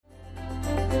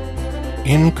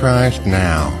In Christ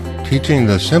Now, teaching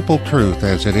the simple truth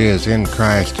as it is in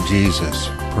Christ Jesus,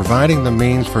 providing the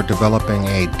means for developing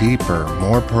a deeper,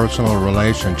 more personal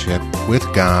relationship with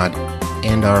God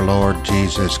and our Lord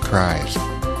Jesus Christ.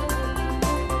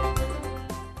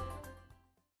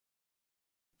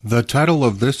 The title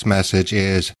of this message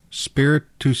is Spirit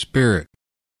to Spirit.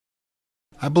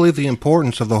 I believe the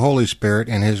importance of the Holy Spirit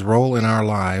and His role in our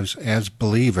lives as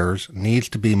believers needs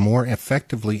to be more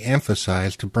effectively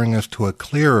emphasized to bring us to a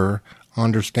clearer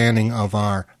understanding of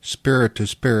our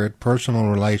spirit-to-spirit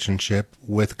personal relationship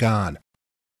with God.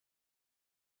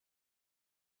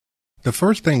 The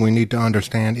first thing we need to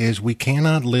understand is we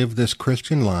cannot live this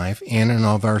Christian life in and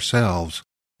of ourselves,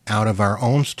 out of our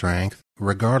own strength,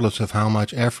 regardless of how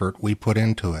much effort we put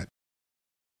into it.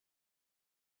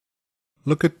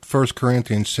 Look at 1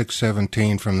 Corinthians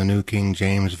 6:17 from the New King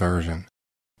James Version.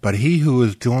 But he who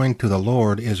is joined to the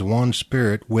Lord is one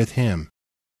spirit with him.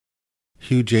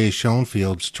 Hugh J.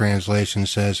 Schoenfield's translation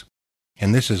says,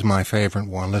 and this is my favorite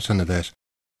one, listen to this,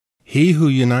 he who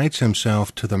unites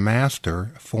himself to the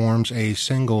Master forms a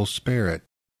single spirit.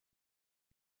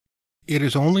 It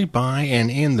is only by and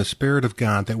in the Spirit of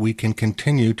God that we can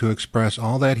continue to express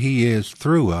all that He is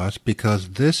through us,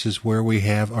 because this is where we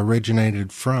have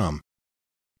originated from.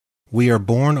 We are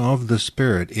born of the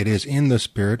Spirit. It is in the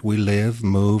Spirit we live,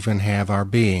 move, and have our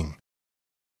being.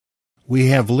 We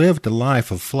have lived a life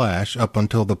of flesh up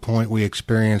until the point we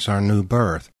experience our new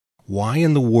birth. Why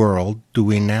in the world do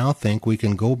we now think we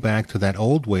can go back to that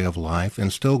old way of life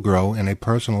and still grow in a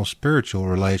personal spiritual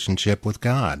relationship with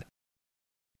God?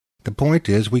 The point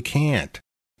is we can't,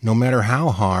 no matter how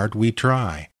hard we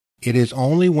try. It is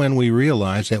only when we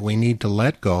realize that we need to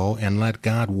let go and let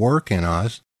God work in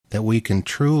us that we can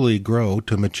truly grow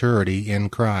to maturity in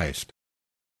Christ.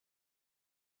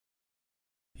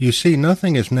 You see,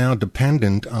 nothing is now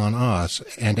dependent on us,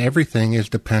 and everything is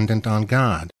dependent on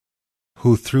God,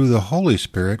 who through the Holy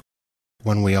Spirit,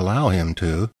 when we allow Him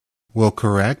to, will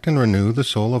correct and renew the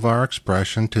soul of our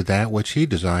expression to that which He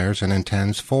desires and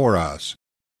intends for us.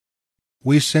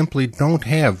 We simply don't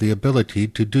have the ability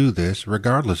to do this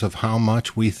regardless of how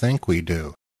much we think we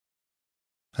do.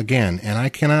 Again, and I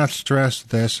cannot stress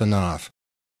this enough,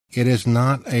 it is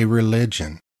not a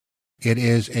religion. It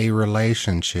is a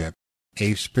relationship,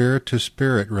 a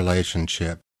spirit-to-spirit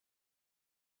relationship.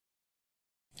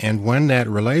 And when that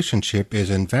relationship is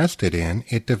invested in,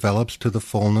 it develops to the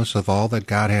fullness of all that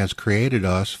God has created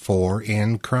us for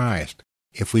in Christ.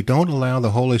 If we don't allow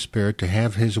the Holy Spirit to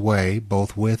have His way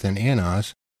both with and in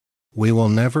us, we will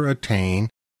never attain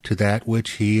to that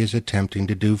which He is attempting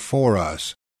to do for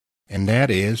us, and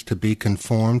that is to be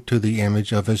conformed to the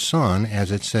image of His Son, as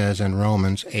it says in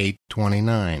Romans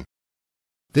 8:29.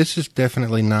 This is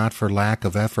definitely not for lack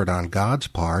of effort on God's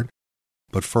part,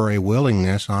 but for a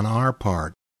willingness on our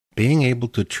part. Being able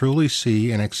to truly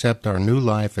see and accept our new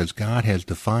life as God has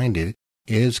defined it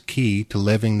is key to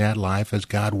living that life as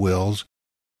God wills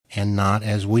and not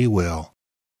as we will.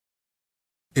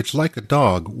 It's like a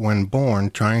dog when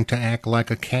born trying to act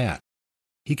like a cat.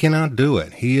 He cannot do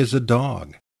it. He is a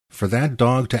dog. For that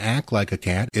dog to act like a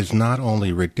cat is not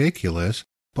only ridiculous,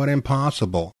 but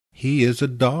impossible. He is a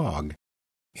dog.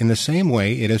 In the same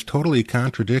way, it is totally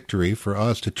contradictory for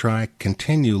us to try to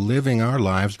continue living our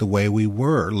lives the way we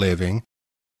were living.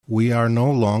 We are no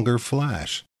longer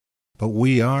flesh, but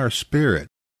we are spirit.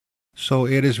 So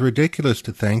it is ridiculous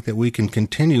to think that we can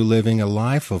continue living a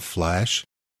life of flesh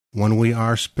when we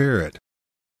are spirit.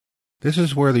 This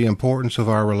is where the importance of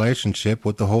our relationship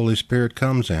with the Holy Spirit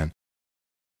comes in.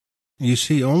 You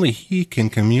see, only He can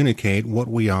communicate what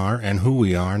we are and who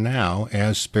we are now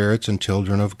as spirits and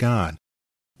children of God.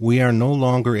 We are no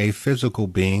longer a physical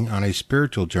being on a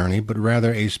spiritual journey, but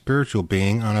rather a spiritual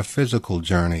being on a physical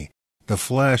journey. The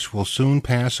flesh will soon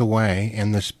pass away,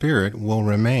 and the spirit will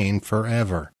remain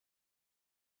forever.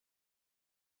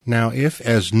 Now, if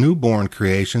as newborn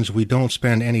creations we don't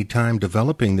spend any time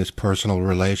developing this personal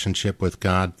relationship with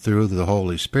God through the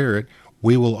Holy Spirit,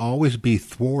 we will always be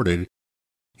thwarted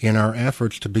in our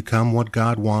efforts to become what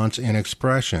God wants in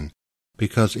expression,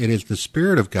 because it is the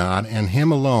Spirit of God and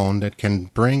Him alone that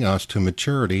can bring us to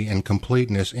maturity and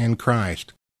completeness in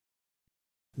Christ.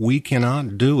 We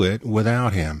cannot do it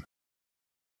without Him.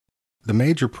 The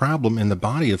major problem in the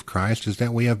body of Christ is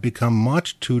that we have become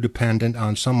much too dependent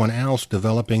on someone else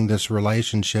developing this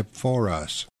relationship for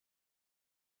us.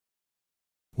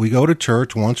 We go to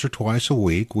church once or twice a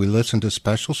week, we listen to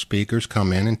special speakers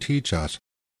come in and teach us,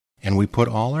 and we put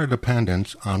all our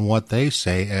dependence on what they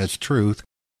say as truth,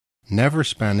 never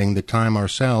spending the time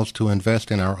ourselves to invest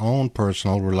in our own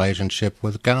personal relationship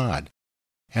with God.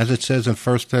 As it says in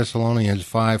 1 Thessalonians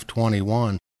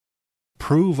 5:21,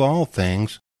 prove all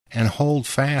things, and hold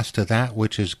fast to that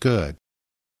which is good.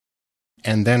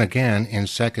 And then again in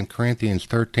 2 Corinthians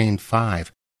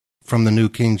 13:5, from the New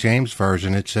King James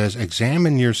Version, it says,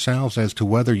 "Examine yourselves as to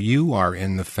whether you are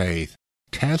in the faith.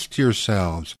 Test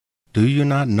yourselves. Do you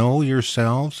not know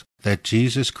yourselves that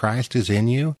Jesus Christ is in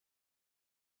you?"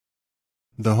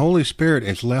 The Holy Spirit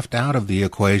is left out of the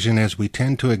equation as we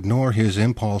tend to ignore His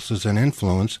impulses and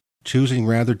influence, choosing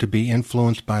rather to be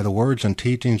influenced by the words and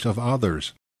teachings of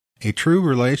others. A true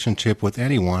relationship with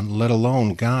anyone, let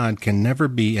alone God, can never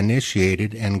be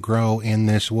initiated and grow in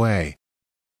this way.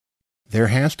 There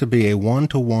has to be a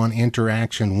one-to-one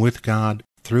interaction with God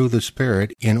through the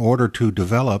Spirit in order to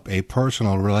develop a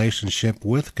personal relationship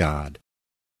with God.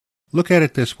 Look at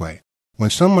it this way.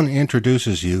 When someone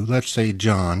introduces you, let's say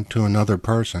John, to another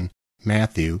person,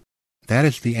 Matthew, that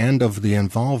is the end of the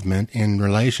involvement in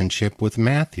relationship with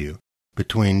Matthew,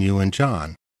 between you and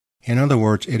John. In other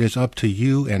words, it is up to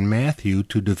you and Matthew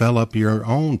to develop your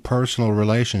own personal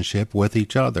relationship with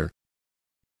each other.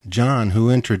 John, who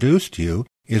introduced you,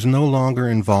 is no longer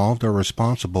involved or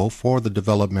responsible for the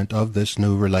development of this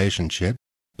new relationship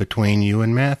between you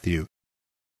and Matthew.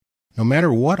 No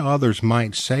matter what others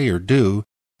might say or do,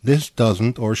 this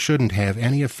doesn't or shouldn't have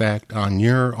any effect on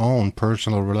your own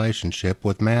personal relationship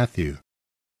with Matthew.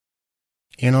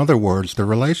 In other words, the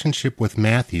relationship with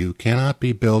Matthew cannot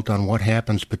be built on what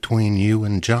happens between you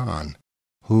and John,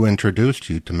 who introduced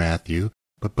you to Matthew,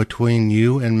 but between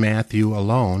you and Matthew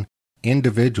alone,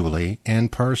 individually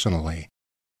and personally.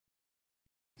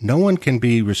 No one can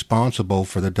be responsible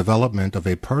for the development of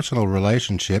a personal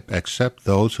relationship except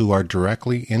those who are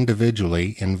directly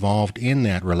individually involved in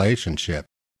that relationship.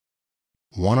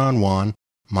 One-on-one,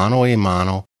 mano a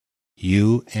mano,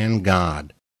 you and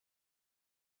God.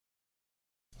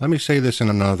 Let me say this in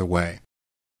another way.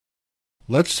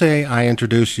 Let's say I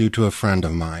introduce you to a friend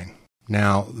of mine.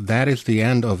 Now, that is the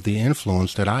end of the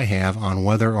influence that I have on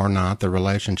whether or not the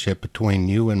relationship between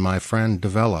you and my friend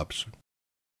develops.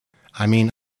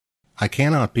 I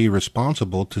cannot be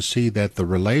responsible to see that the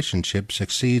relationship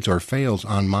succeeds or fails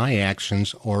on my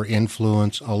actions or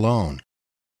influence alone.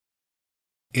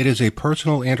 It is a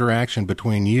personal interaction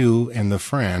between you and the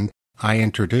friend I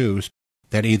introduced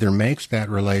that either makes that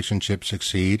relationship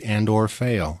succeed and or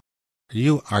fail.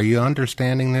 Are you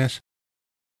understanding this?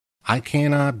 I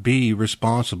cannot be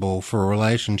responsible for a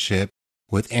relationship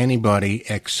with anybody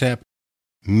except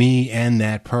me and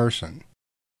that person.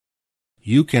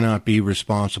 You cannot be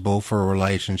responsible for a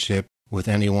relationship with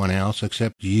anyone else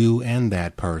except you and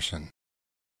that person.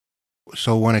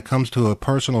 So when it comes to a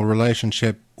personal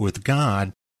relationship with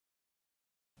God,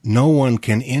 no one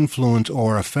can influence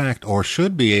or affect, or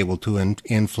should be able to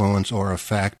influence or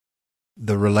affect,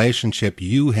 the relationship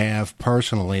you have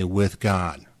personally with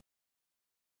God.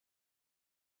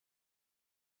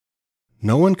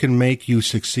 No one can make you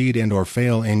succeed and or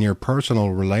fail in your personal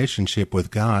relationship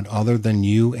with God other than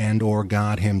you and or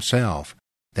God Himself.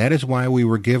 That is why we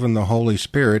were given the Holy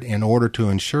Spirit, in order to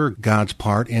ensure God's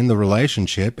part in the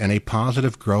relationship and a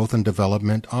positive growth and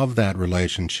development of that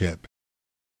relationship.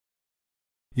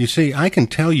 You see, I can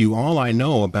tell you all I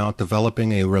know about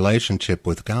developing a relationship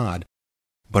with God,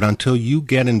 but until you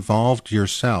get involved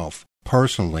yourself,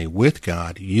 personally, with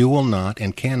God, you will not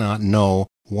and cannot know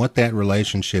what that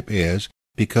relationship is,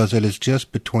 because it is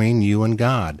just between you and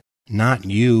God, not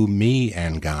you, me,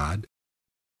 and God.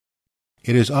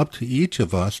 It is up to each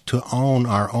of us to own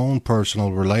our own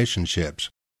personal relationships.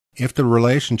 If the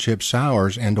relationship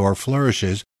sours and or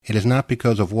flourishes, it is not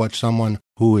because of what someone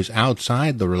who is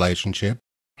outside the relationship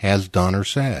has done or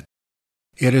said.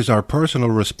 It is our personal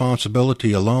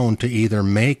responsibility alone to either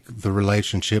make the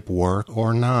relationship work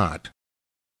or not.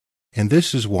 And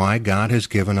this is why God has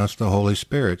given us the Holy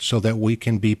Spirit, so that we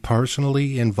can be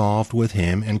personally involved with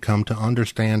Him and come to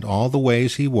understand all the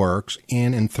ways He works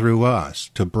in and through us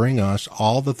to bring us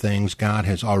all the things God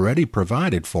has already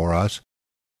provided for us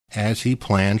as He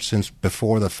planned since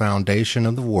before the foundation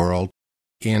of the world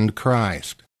in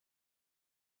Christ.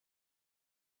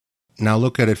 Now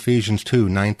look at Ephesians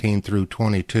 2:19 through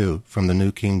 22 from the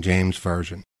New King James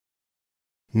Version.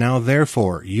 Now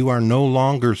therefore you are no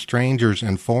longer strangers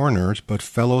and foreigners, but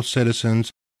fellow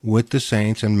citizens with the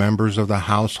saints and members of the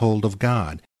household of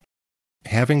God,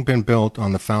 having been built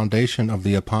on the foundation of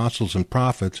the apostles and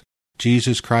prophets,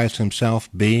 Jesus Christ Himself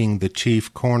being the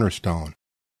chief cornerstone,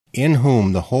 in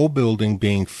whom the whole building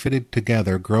being fitted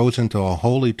together grows into a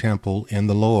holy temple in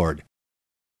the Lord,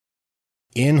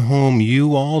 in whom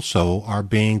you also are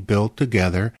being built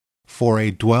together for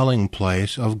a dwelling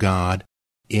place of God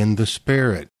in the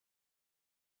Spirit.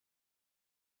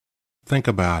 Think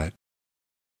about it.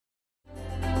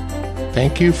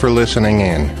 Thank you for listening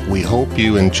in. We hope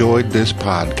you enjoyed this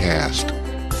podcast.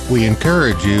 We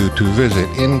encourage you to visit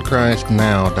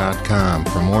InChristNow.com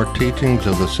for more teachings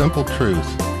of the simple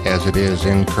truth as it is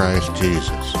in Christ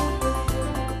Jesus.